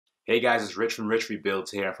Hey guys, it's Rich from Rich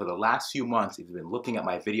Rebuilds here, and for the last few months, if you've been looking at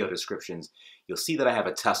my video descriptions, you'll see that I have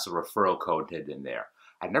a Tesla referral code hidden in there.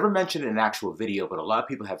 I've never mentioned it in an actual video, but a lot of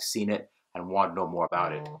people have seen it and want to know more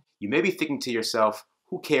about it. You may be thinking to yourself,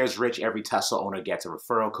 who cares, Rich? Every Tesla owner gets a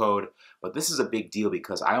referral code, but this is a big deal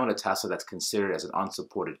because I own a Tesla that's considered as an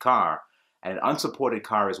unsupported car, and an unsupported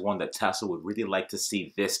car is one that Tesla would really like to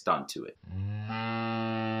see this done to it.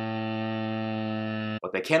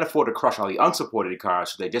 But they can't afford to crush all the unsupported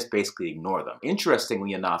cars, so they just basically ignore them.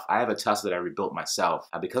 Interestingly enough, I have a Tesla that I rebuilt myself,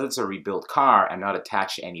 and because it's a rebuilt car and not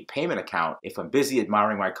attached to any payment account, if I'm busy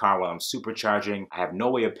admiring my car while I'm supercharging, I have no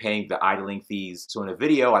way of paying the idling fees. So in a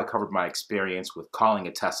video, I covered my experience with calling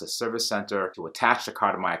a Tesla service center to attach the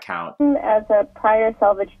car to my account. As a prior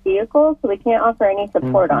salvage vehicle, so we can't offer any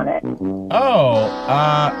support on it.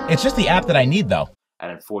 Oh, it's just the app that I need though.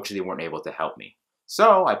 And unfortunately weren't able to help me.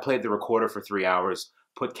 So I played the recorder for 3 hours,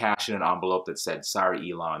 put cash in an envelope that said, "Sorry,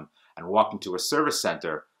 Elon," and walked into a service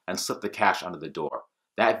center and slipped the cash under the door.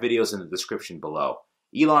 That video's in the description below.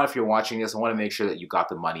 Elon, if you're watching this, I want to make sure that you got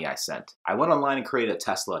the money I sent. I went online and created a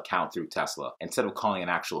Tesla account through Tesla instead of calling an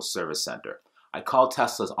actual service center. I called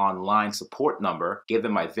Tesla's online support number, gave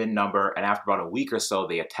them my VIN number, and after about a week or so,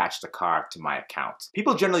 they attached the car to my account.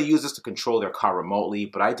 People generally use this to control their car remotely,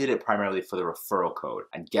 but I did it primarily for the referral code.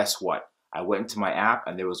 And guess what? I went into my app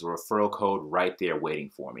and there was a referral code right there waiting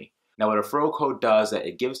for me. Now what a referral code does is that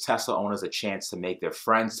it gives Tesla owners a chance to make their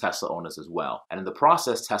friends Tesla owners as well. And in the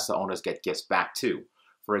process, Tesla owners get gifts back too.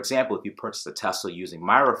 For example, if you purchase a Tesla using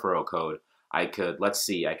my referral code, I could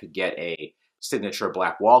get a signature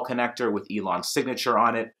black wall connector with Elon's signature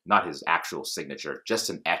on it, not his actual signature, just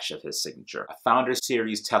an etch of his signature. A Founder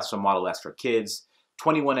Series Tesla Model S for kids,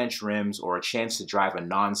 21-inch rims, or a chance to drive a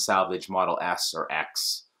non-salvage Model S or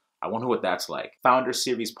X. I wonder what that's like. Founder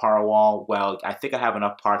Series Powerwall, well, I think I have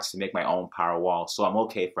enough parts to make my own Powerwall, so I'm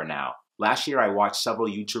okay for now. Last year I watched several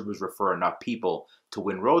YouTubers refer enough people to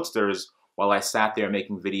win Roadsters while I sat there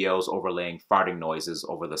making videos overlaying farting noises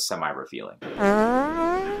over the semi-revealing.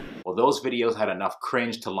 Well, those videos had enough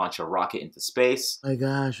cringe to launch a rocket into space. My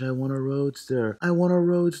gosh, I want a Roadster. I want a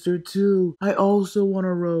Roadster too. I also want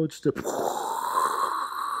a Roadster.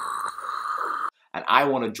 And I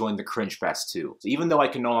want to join the cringe fest too. So even though I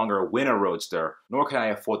can no longer win a Roadster, nor can I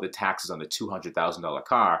afford the taxes on the $200,000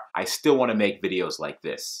 car, I still want to make videos like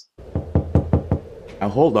this. Now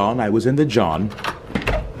hold on, I was in the John.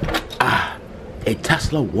 A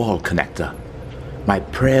Tesla wall connector. My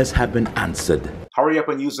prayers have been answered. Hurry up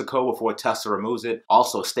and use the code before Tesla removes it.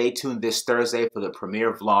 Also, stay tuned this Thursday for the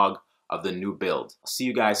premiere vlog of the new build. I'll see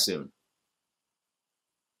you guys soon.